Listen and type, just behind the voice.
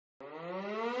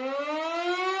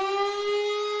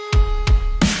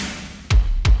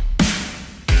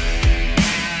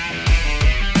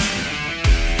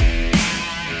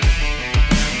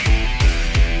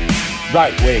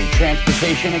Right Way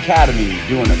Transportation Academy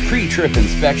doing a pre-trip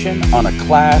inspection on a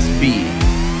Class B,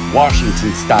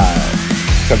 Washington style.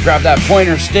 So grab that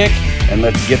pointer stick and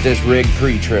let's get this rig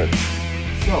pre-trip.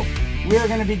 So we are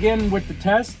going to begin with the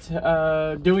test,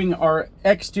 doing our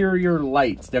exterior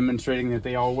lights, demonstrating that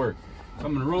they all work. So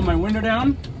I'm going to roll my window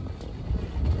down,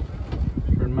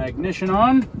 turn my ignition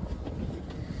on.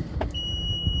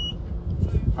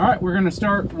 All right, we're going to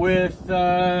start with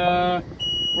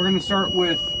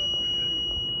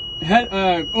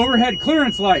overhead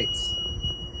clearance lights.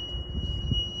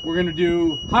 We're going to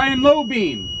do high and low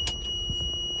beam,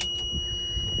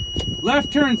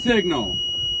 left turn signal,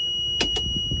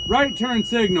 right turn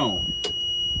signal,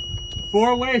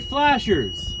 four-way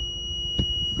flashers.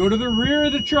 Go to the rear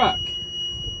of the truck.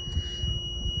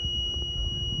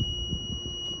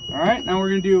 All right, now we're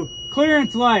going to do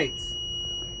clearance lights,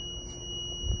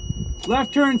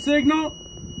 left turn signal,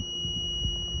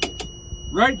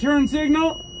 right turn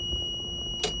signal,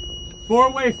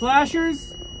 four-way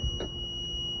flashers,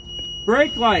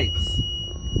 brake lights.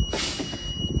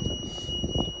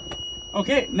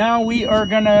 Okay, now we are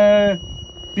gonna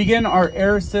begin our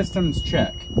air systems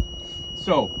check.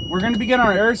 So we're gonna begin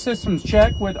our air systems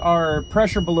check with our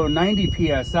pressure below 90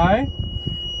 PSI.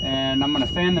 And I'm gonna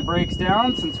fan the brakes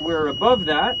down since we're above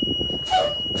that.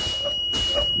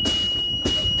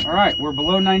 All right, we're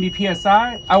below 90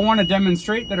 PSI. I wanna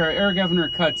demonstrate that our air governor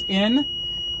cuts in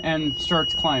and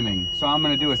starts climbing. So I'm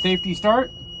gonna do a safety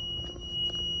start.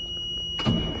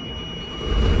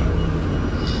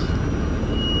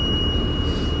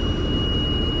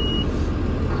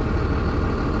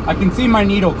 I can see my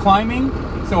needle climbing,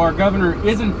 so our governor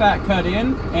is in fact cut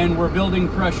in and we're building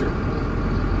pressure.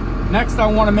 Next, I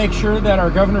want to make sure that our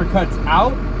governor cuts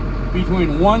out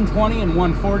between 120 and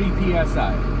 140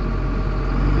 PSI.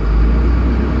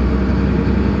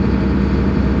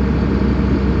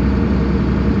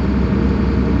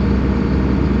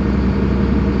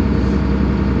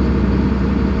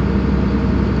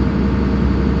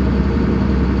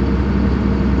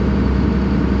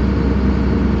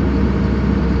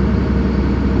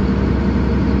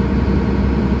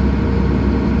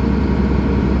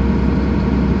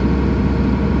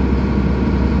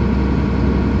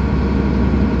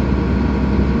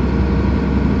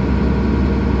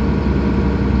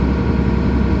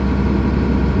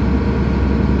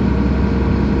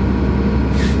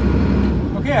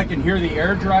 I can hear the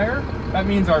air dryer. That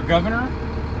means our governor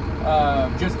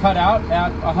just cut out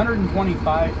at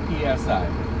 125 PSI.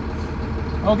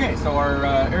 Okay, so our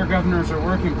air governors are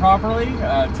working properly.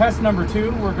 Test number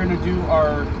 2, we're going to do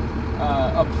our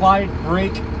applied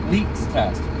brake leaks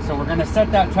test. So we're going to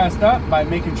set that test up by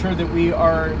making sure that we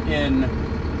are in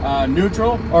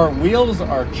neutral. Our wheels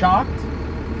are chocked,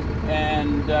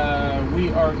 and we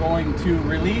are going to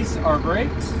release our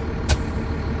brakes.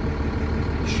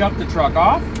 Shut the truck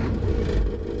off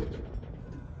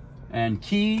and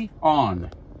key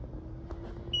on.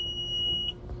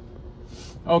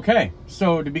 Okay,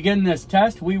 so to begin this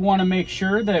test, we want to make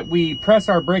sure that we press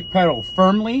our brake pedal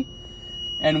firmly,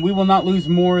 and we will not lose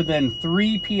more than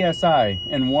 3 PSI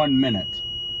in 1 minute.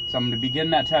 So I'm going to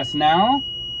begin that test now.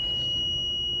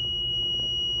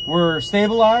 We're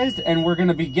stabilized, and we're going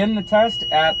to begin the test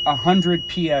at 100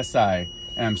 PSI,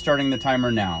 and I'm starting the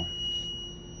timer now.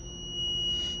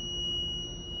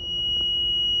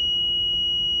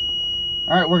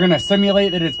 All right, we're gonna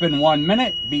simulate that it's been 1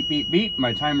 minute. Beep, beep, beep.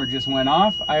 My timer just went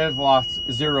off. I have lost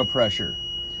 0 pressure.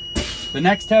 The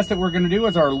next test that we're gonna do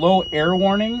is our low air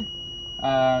warning.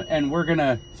 And we're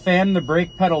gonna fan the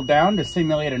brake pedal down to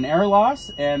simulate an air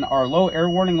loss. And our low air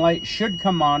warning light should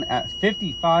come on at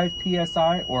 55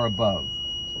 PSI or above.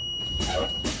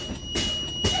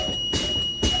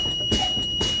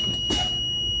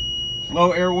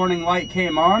 Low air warning light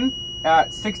came on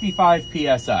at 65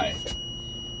 PSI.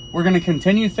 We're going to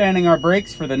continue fanning our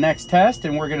brakes for the next test,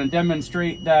 and we're going to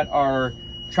demonstrate that our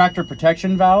tractor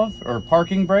protection valve or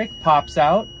parking brake pops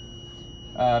out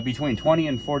between 20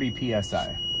 and 40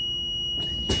 PSI.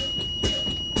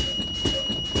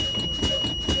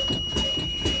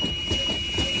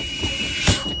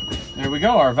 There we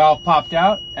go, our valve popped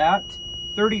out at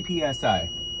 30 PSI.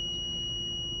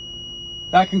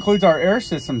 That concludes our air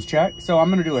systems check. So I'm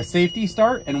gonna do a safety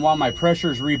start, and while my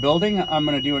pressure is rebuilding, I'm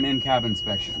gonna do an in-cab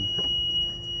inspection.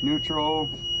 Neutral,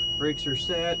 brakes are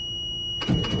set.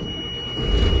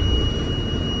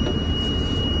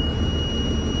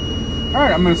 All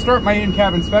right, I'm gonna start my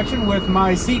in-cab inspection with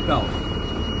my seatbelt.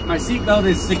 My seatbelt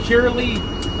is securely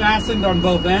fastened on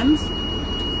both ends.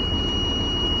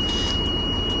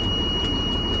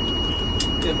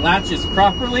 It latches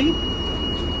properly.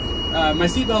 My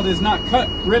seatbelt is not cut,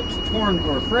 ripped, torn,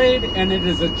 or frayed, and it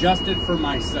is adjusted for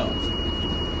myself.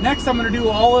 Next, I'm going to do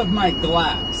all of my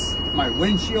glass, my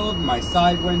windshield, my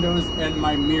side windows, and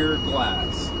my mirror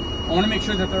glass. I want to make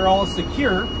sure that they're all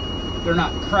secure, they're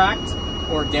not cracked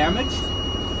or damaged,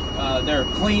 they're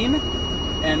clean,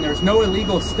 and there's no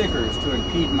illegal stickers to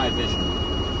impede my vision.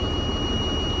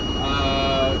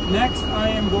 Next, I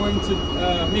am going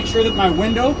to make sure that my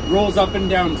window rolls up and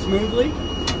down smoothly.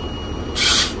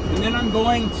 And then I'm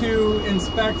going to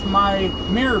inspect my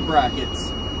mirror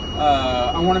brackets.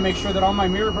 I want to make sure that all my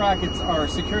mirror brackets are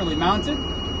securely mounted.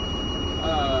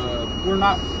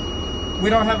 We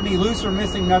don't have any loose or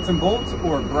missing nuts and bolts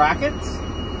or brackets.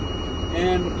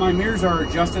 And my mirrors are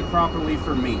adjusted properly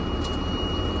for me.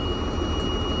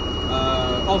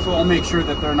 Also, I'll make sure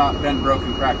that they're not bent,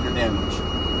 broken, cracked, or damaged.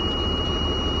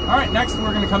 All right, next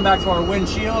we're going to come back to our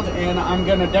windshield, and I'm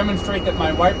going to demonstrate that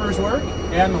my wipers work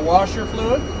and the washer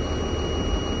fluid.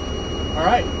 All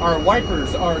right, our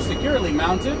wipers are securely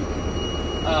mounted.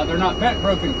 They're not bent,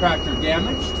 broken, cracked, or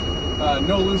damaged.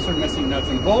 No loose or missing nuts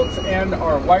and bolts, and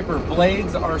our wiper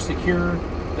blades are secure.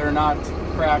 They're not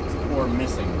cracked or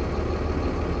missing.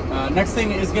 Next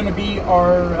thing is going to be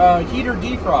our heater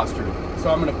defroster. So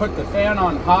I'm going to put the fan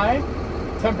on high,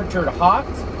 temperature to hot,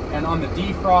 and on the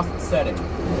defrost setting.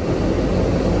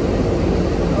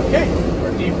 Okay,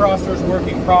 our defroster is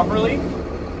working properly.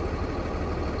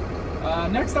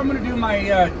 Next, I'm going to do my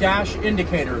dash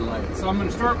indicator light. So I'm going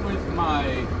to start with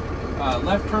my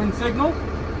left turn signal,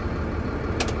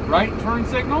 right turn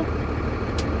signal,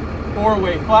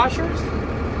 four-way flashers,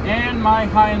 and my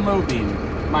high and low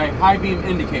beam, my high beam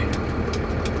indicator.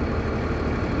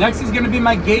 Next is going to be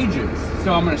my gauges.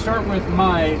 So I'm going to start with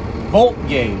my volt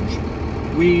gauge.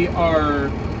 We are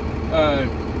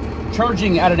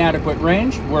charging at an adequate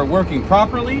range, we're working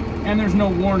properly, and there's no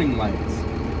warning lights.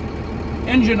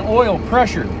 Engine oil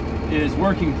pressure is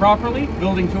working properly,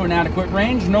 building to an adequate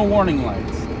range, no warning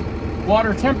lights.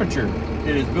 Water temperature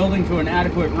is building to an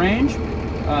adequate range,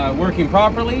 working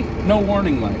properly, no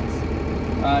warning lights.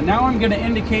 Now I'm going to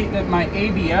indicate that my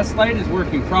ABS light is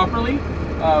working properly.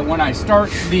 When I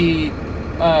start the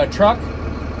truck,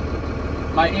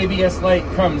 my ABS light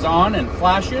comes on and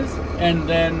flashes and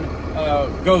then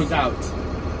goes out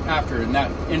after, and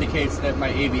that indicates that my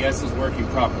ABS is working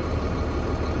properly.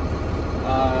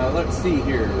 Let's see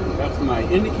here. That's my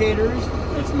indicators.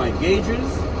 That's my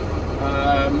gauges.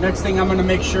 Next thing, I'm going to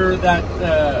make sure that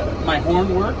my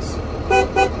horn works.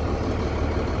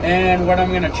 And what I'm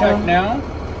going to check now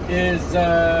is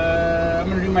I'm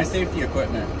going to do my safety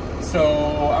equipment.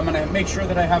 So I'm going to make sure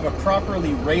that I have a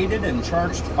properly rated and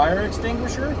charged fire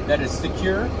extinguisher that is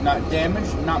secure, not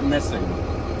damaged, not missing.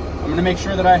 I'm going to make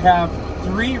sure that I have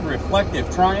 3 reflective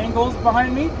triangles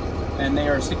behind me, and they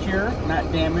are secure,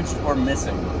 not damaged or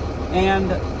missing.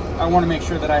 And I want to make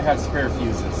sure that I have spare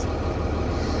fuses.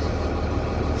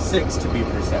 6 to be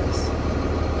precise.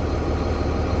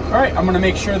 All right, I'm going to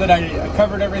make sure that I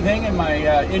covered everything in my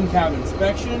in-cab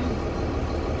inspection.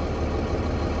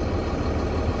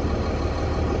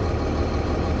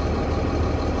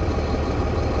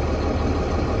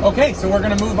 Okay, so we're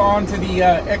going to move on to the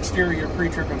exterior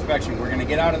pre-trip inspection. We're going to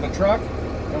get out of the truck,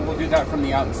 and we'll do that from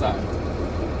the outside.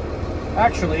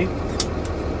 Actually,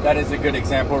 that is a good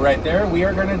example right there. We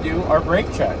are going to do our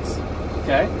brake checks.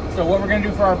 Okay, so what we're going to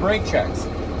do for our brake checks,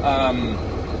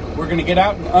 we're going to get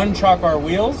out and unchock our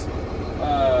wheels,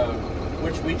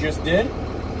 which we just did,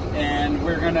 and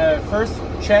we're going to first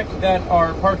check that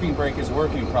our parking brake is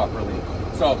working properly.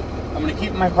 So I'm going to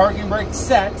keep my parking brake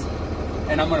set,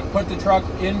 and I'm going to put the truck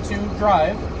into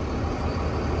drive,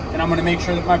 and I'm going to make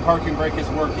sure that my parking brake is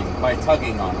working by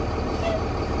tugging on it.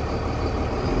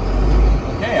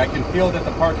 Okay, I can feel that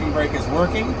the parking brake is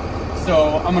working,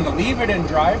 so I'm going to leave it in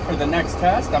drive for the next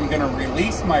test. I'm going to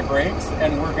release my brakes,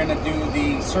 and we're going to do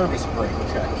the service brake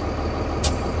check.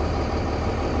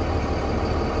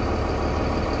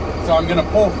 So I'm going to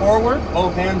pull forward,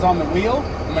 both hands on the wheel.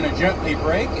 I'm going to gently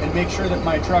brake and make sure that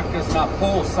my truck does not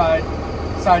pull side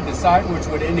to side, which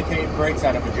would indicate brakes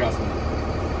out of adjustment.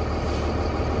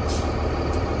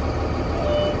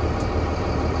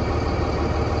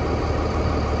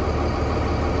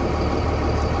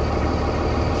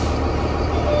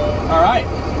 All right,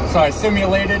 so I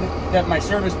simulated that my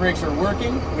service brakes are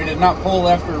working. We did not pull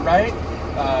left or right,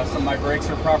 so my brakes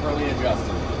are properly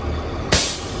adjusted.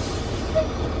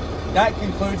 That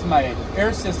concludes my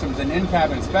air systems and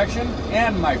in-cab inspection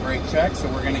and my brake check,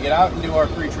 so we're going to get out and do our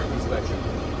pre-trip inspection.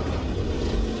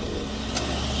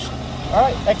 All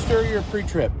right, exterior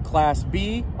pre-trip, Class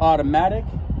B, automatic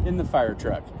in the fire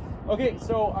truck. Okay,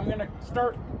 so I'm going to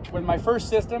start with my first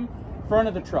system, front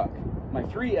of the truck. my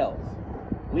 3 L's.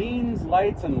 Leans,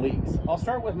 lights, and leaks. I'll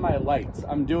start with my lights.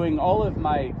 I'm doing all of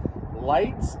my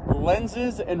lights,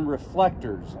 lenses, and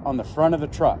reflectors on the front of the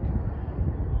truck.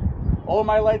 All of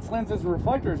my lights, lenses, and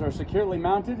reflectors are securely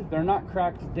mounted. They're not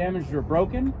cracked, damaged, or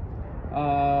broken.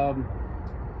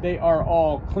 They are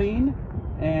all clean,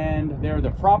 and they're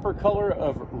the proper color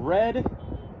of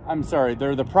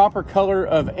they're the proper color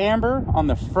of amber on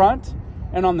the front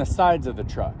and on the sides of the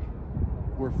truck.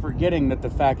 We're forgetting that the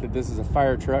fact that this is a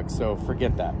fire truck, so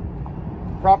forget that.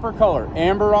 Proper color,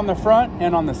 amber on the front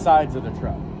and on the sides of the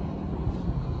truck.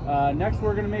 Next,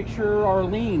 we're going to make sure our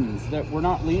leans, that we're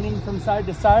not leaning from side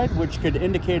to side, which could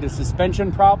indicate a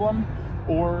suspension problem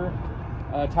or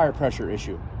a tire pressure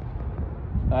issue.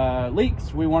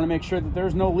 Leaks, we want to make sure that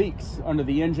there's no leaks under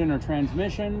the engine or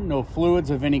transmission, no fluids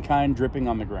of any kind dripping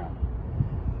on the ground.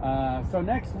 So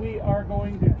next we are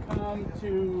going to come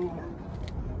to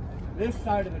this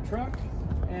side of the truck,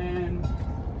 and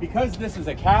because this is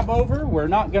a cab over, we're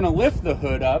not going to lift the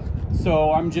hood up,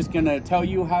 so I'm just going to tell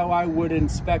you how I would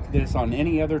inspect this on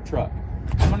any other truck.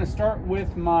 I'm going to start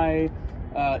with my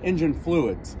engine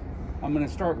fluids. I'm going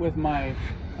to start with my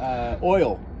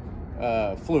oil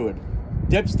fluid.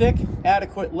 Dipstick,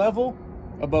 adequate level,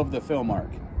 above the fill mark.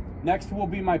 Next will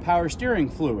be my power steering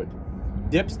fluid.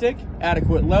 Dipstick,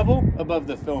 adequate level, above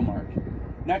the fill mark.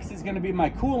 Next is going to be my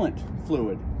coolant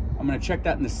fluid. I'm going to check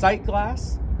that in the sight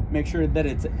glass, make sure that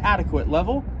it's adequate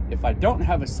level. If I don't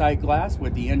have a sight glass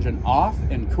with the engine off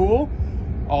and cool,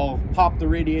 I'll pop the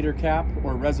radiator cap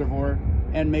or reservoir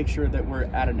and make sure that we're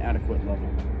at an adequate level.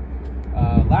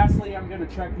 Lastly, I'm going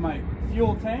to check my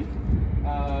fuel tank.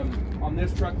 On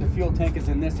this truck, the fuel tank is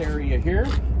in this area here.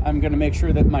 I'm going to make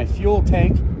sure that my fuel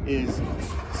tank is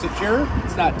secure,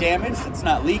 it's not damaged, it's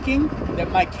not leaking,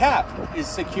 that my cap is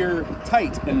secure,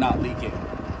 tight, and not leaking.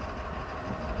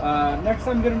 Next,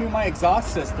 I'm going to do my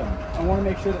exhaust system. I want to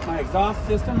make sure that my exhaust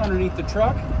system underneath the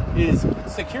truck is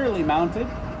securely mounted.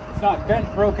 It's not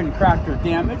bent, broken, cracked, or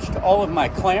damaged. All of my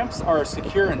clamps are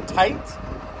secure and tight.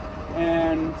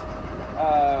 And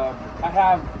I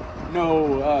have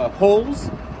no holes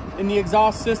in the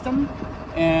exhaust system.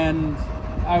 And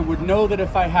I would know that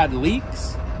if I had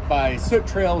leaks by soot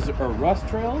trails or rust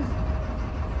trails.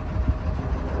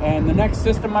 And the next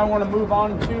system I want to move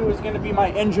on to is going to be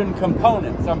my engine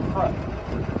components up front.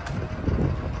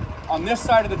 On this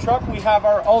side of the truck, we have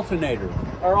our alternator.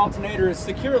 Our alternator is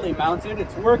securely mounted,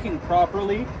 it's working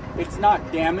properly, it's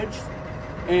not damaged,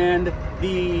 and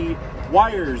the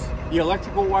wires, the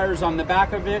electrical wires on the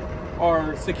back of it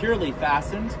are securely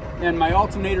fastened, and my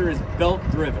alternator is belt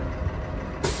driven.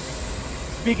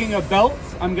 Speaking of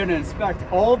belts, I'm going to inspect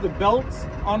all the belts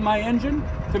on my engine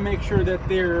to make sure that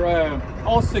they're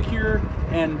all secure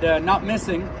and not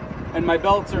missing, and my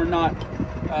belts are not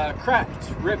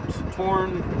cracked, ripped,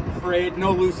 torn, frayed,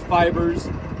 no loose fibers.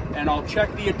 And I'll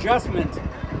check the adjustment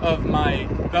of my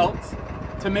belts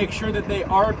to make sure that they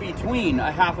are between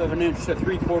 1/2 of an inch to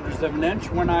 3/4 of an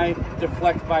inch when I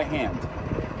deflect by hand.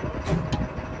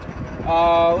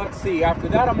 Let's see, after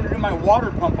that I'm going to do my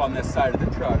water pump on this side of the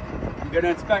truck. I'm going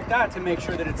to inspect that to make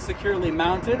sure that it's securely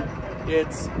mounted,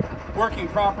 it's working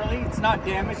properly, it's not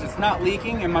damaged, it's not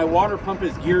leaking, and my water pump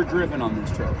is gear driven on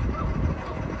this truck.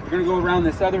 We're going to go around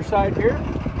this other side here.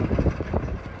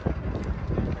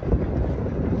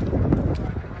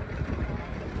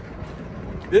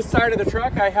 This side of the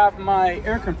truck, I have my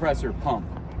air compressor pump.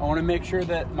 I want to make sure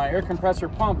that my air compressor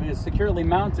pump is securely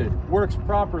mounted, works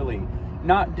properly,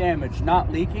 not damaged,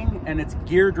 not leaking, and it's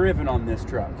gear driven on this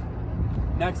truck.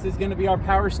 Next is going to be our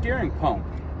power steering pump,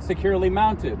 securely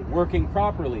mounted, working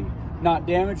properly, not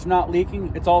damaged, not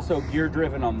leaking, it's also gear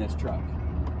driven on this truck.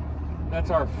 That's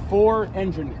our 4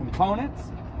 engine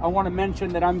components. I want to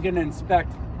mention that I'm going to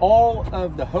inspect all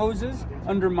of the hoses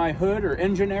under my hood or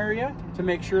engine area to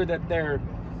make sure that they're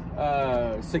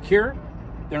secure,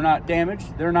 they're not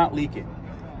damaged, they're not leaking.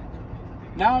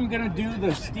 Now I'm going to do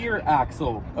the steer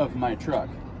axle of my truck.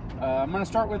 I'm going to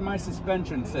start with my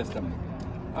suspension system.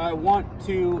 I want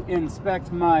to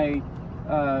inspect my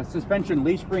suspension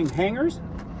leaf spring hangers.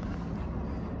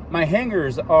 My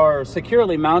hangers are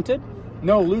securely mounted,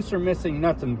 no loose or missing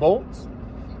nuts and bolts,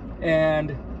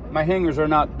 and my hangers are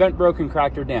not bent, broken,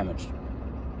 cracked, or damaged.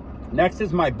 Next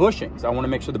is my bushings. I want to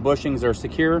make sure the bushings are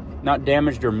secure, not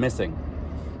damaged or missing.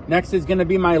 Next is going to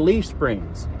be my leaf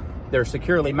springs. They're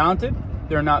securely mounted,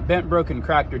 they're not bent, broken,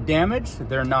 cracked, or damaged,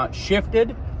 they're not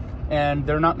shifted, and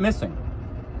they're not missing.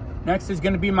 Next is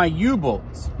going to be my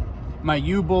U-bolts. My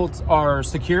U-bolts are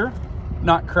secure,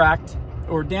 not cracked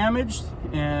or damaged,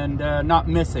 and not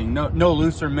missing, no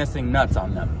loose or missing nuts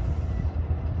on them.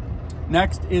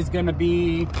 Next is going to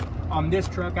be On this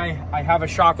truck, I have a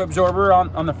shock absorber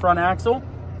on the front axle.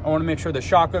 I want to make sure the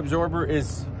shock absorber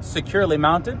is securely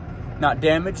mounted, not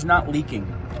damaged, not leaking.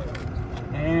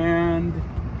 And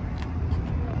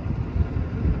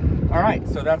all right,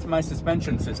 so that's my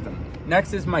suspension system.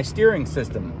 Next is my steering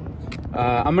system.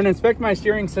 I'm going to inspect my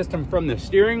steering system from the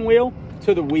steering wheel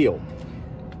to the wheel.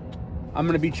 I'm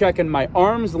going to be checking my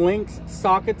arms, links,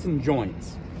 sockets, and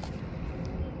joints.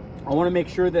 I want to make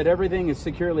sure that everything is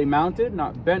securely mounted,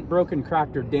 not bent, broken,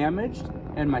 cracked, or damaged,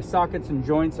 and my sockets and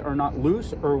joints are not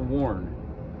loose or worn.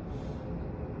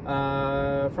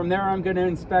 From there, I'm going to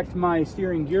inspect my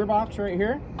steering gearbox right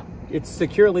here. It's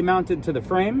securely mounted to the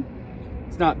frame.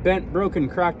 It's not bent, broken,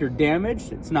 cracked, or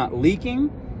damaged. It's not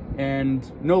leaking, and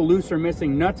no loose or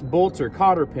missing nuts, bolts, or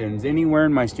cotter pins anywhere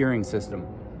in my steering system.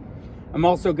 I'm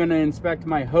also going to inspect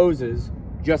my hoses,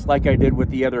 just like I did with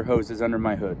the other hoses under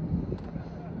my hood.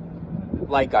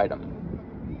 Like item.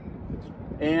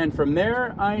 And from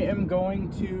there, I am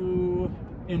going to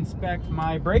inspect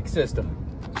my brake system.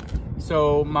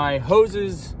 So my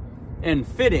hoses and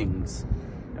fittings,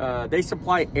 they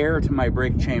supply air to my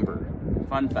brake chamber.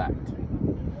 Fun fact.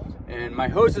 And my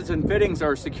hoses and fittings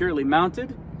are securely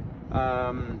mounted.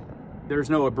 There's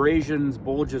no abrasions,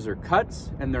 bulges, or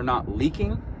cuts, and they're not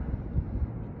leaking.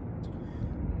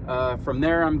 From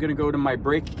there, I'm going to go to my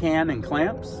brake can and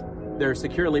clamps. They're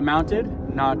securely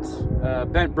mounted, not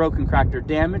bent, broken, cracked, or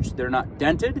damaged. They're not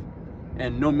dented,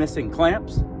 and no missing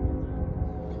clamps.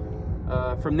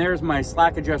 From there is my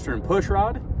slack adjuster and push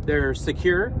rod. They're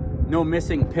secure, no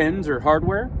missing pins or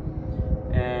hardware,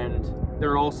 and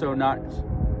they're also not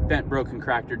bent, broken,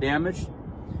 cracked, or damaged.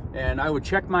 And I would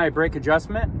check my brake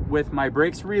adjustment with my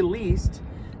brakes released,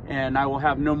 and I will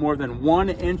have no more than 1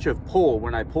 inch of pull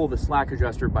when I pull the slack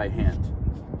adjuster by hand.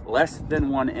 Less than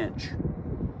 1 inch.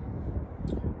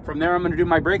 From there, I'm going to do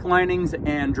my brake linings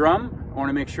and drum. I want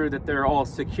to make sure that they're all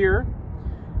secure.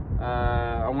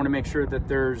 I want to make sure that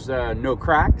there's no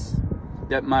cracks,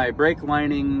 that my brake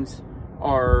linings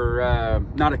are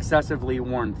not excessively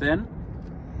worn thin,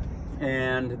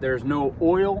 and there's no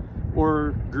oil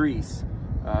or grease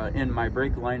in my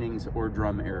brake linings or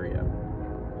drum area.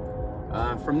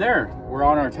 From there, we're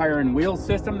on our tire and wheel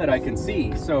system that I can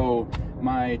see. So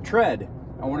my tread,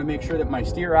 I want to make sure that my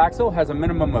steer axle has a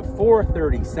minimum of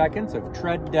 4/32 seconds of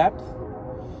tread depth,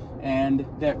 and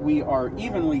that we are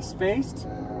evenly spaced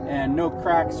and no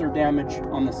cracks or damage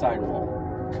on the sidewall.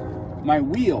 My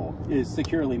wheel is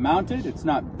securely mounted. It's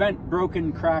not bent,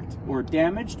 broken, cracked, or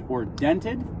damaged, or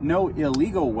dented. No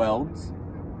illegal welds.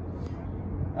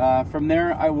 From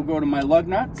there, I will go to my lug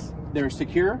nuts. They're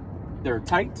secure, they're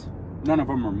tight, none of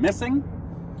them are missing,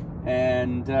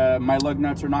 and my lug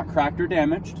nuts are not cracked or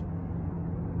damaged.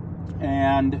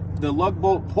 And the lug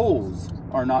bolt holes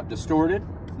are not distorted,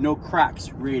 no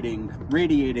cracks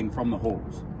radiating from the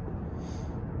holes.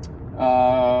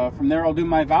 From there, I'll do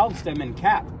my valve stem and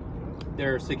cap.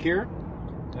 They're secure,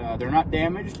 they're not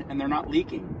damaged, and they're not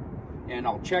leaking. And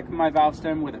I'll check my valve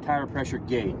stem with a tire pressure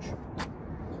gauge.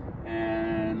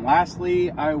 And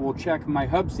lastly, I will check my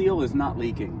hub seal is not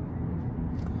leaking.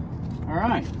 All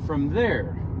right, from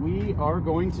there, we are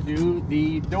going to do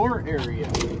the door area.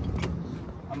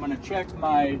 I'm going to check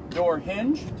my door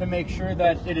hinge to make sure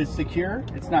that it is secure,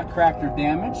 it's not cracked or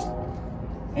damaged.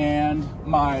 And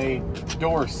my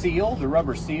door seal, the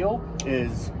rubber seal,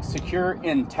 is secure,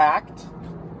 intact,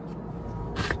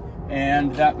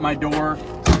 and that my door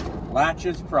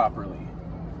latches properly.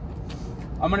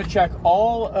 I'm going to check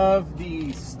all of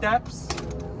the steps,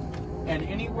 and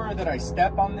anywhere that I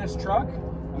step on this truck,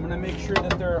 I'm going to make sure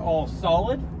that they're all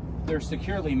solid, they're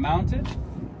securely mounted,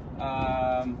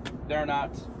 they're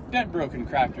not bent, broken,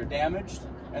 cracked, or damaged,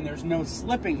 and there's no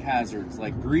slipping hazards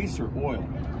like grease or oil.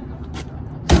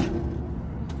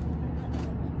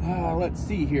 Let's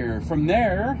see here. From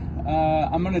there,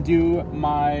 I'm gonna do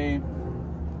my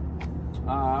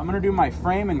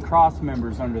frame and cross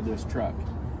members under this truck.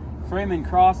 Frame and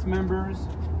cross members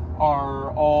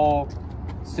are all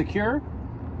secure,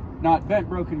 not bent,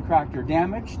 broken, cracked, or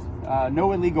damaged.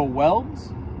 No illegal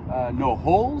welds, no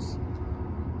holes,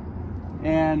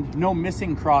 and no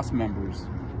missing cross members.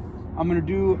 I'm gonna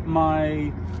do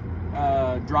my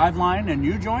driveline and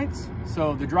U-joints.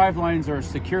 So the drivelines are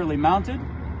securely mounted,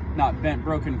 not bent,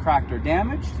 broken, cracked, or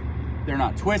damaged. They're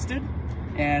not twisted.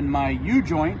 And my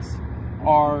U-joints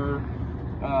are,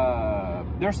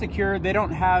 they're secure. They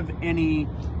don't have any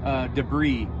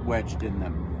debris wedged in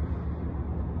them.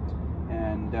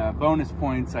 And bonus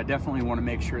points, I definitely want to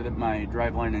make sure that my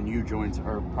driveline and U-joints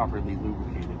are properly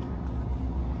lubricated.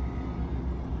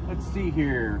 Let's see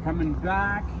here, coming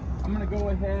back, I'm gonna go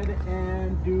ahead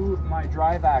and do my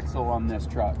drive axle on this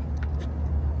truck.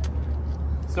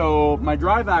 So my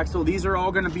drive axle, these are all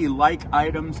going to be like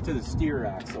items to the steer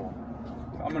axle.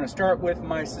 I'm going to start with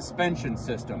my suspension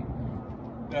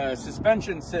system. The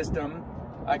suspension system,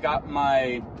 I got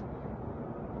my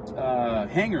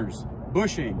hangers,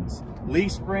 bushings,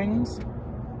 leaf springs,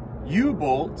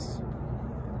 U-bolts.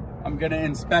 I'm going to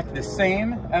inspect the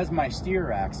same as my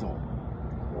steer axle,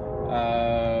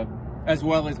 as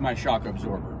well as my shock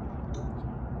absorber.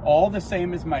 All the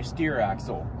same as my steer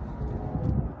axle.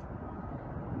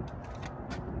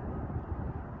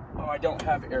 Oh, I don't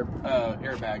have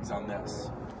airbags on this.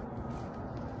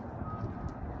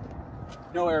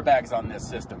 No airbags on this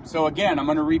system. So again, I'm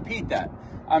going to repeat that.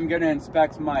 I'm going to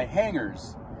inspect my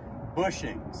hangers,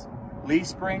 bushings, leaf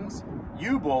springs,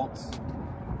 U-bolts,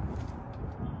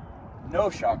 no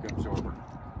shock absorber.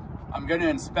 I'm going to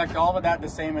inspect all of that the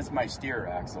same as my steer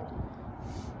axle.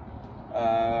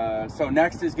 So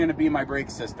next is going to be my brake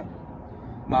system.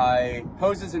 My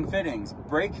hoses and fittings,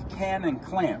 brake can and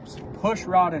clamps, push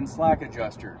rod and slack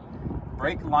adjuster,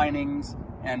 brake linings,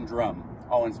 and drum.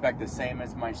 I'll inspect the same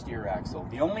as my steer axle.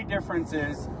 The only difference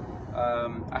is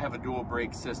I have a dual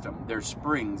brake system. There's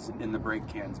springs in the brake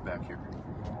cans back here.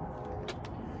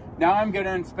 Now I'm going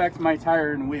to inspect my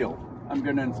tire and wheel. I'm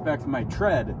going to inspect my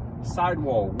tread,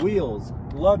 sidewall, wheels,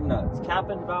 lug nuts, cap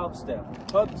and valve stem,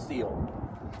 hub seal,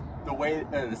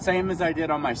 the same as I did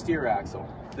on my steer axle.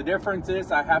 The difference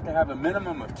is I have to have a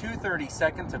minimum of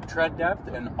 2/32 of tread depth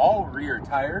in all rear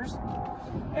tires.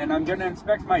 And I'm going to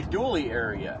inspect my dually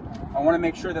area. I want to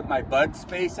make sure that my bud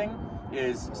spacing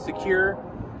is secure,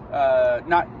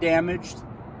 not damaged,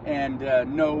 and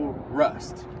no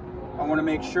rust. I want to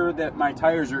make sure that my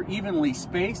tires are evenly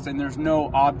spaced and there's no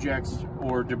objects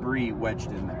or debris wedged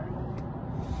in there.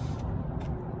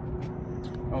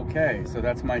 Okay, so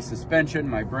that's my suspension,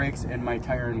 my brakes, and my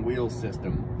tire and wheel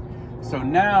system. So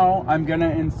now I'm going to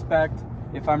inspect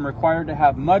if I'm required to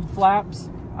have mud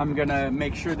flaps. I'm going to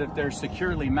make sure that they're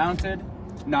securely mounted,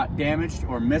 not damaged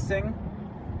or missing.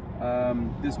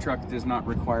 This truck does not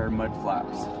require mud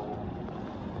flaps.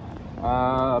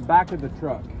 Back of the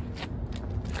truck.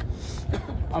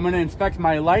 I'm going to inspect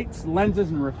my lights, lenses,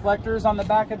 and reflectors on the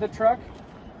back of the truck.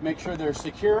 Make sure they're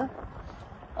secure,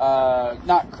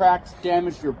 not cracked,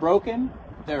 damaged, or broken.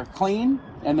 They're clean,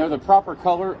 and they're the proper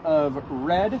color of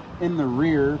red in the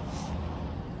rear.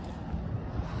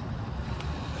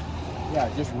 Yeah,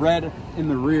 just red in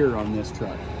the rear on this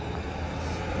truck.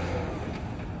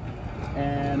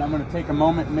 And I'm going to take a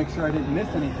moment and make sure I didn't miss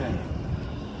anything.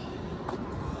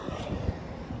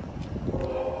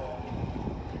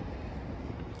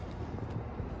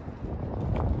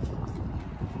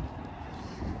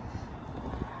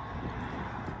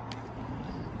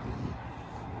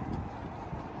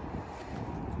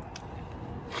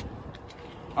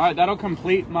 All right, that'll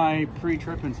complete my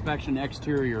pre-trip inspection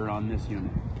exterior on this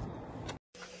unit.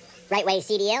 Right Way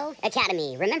CDL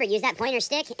Academy. Remember, use that pointer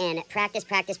stick and practice,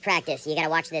 practice, practice. You gotta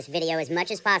watch this video as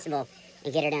much as possible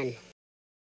and get her done.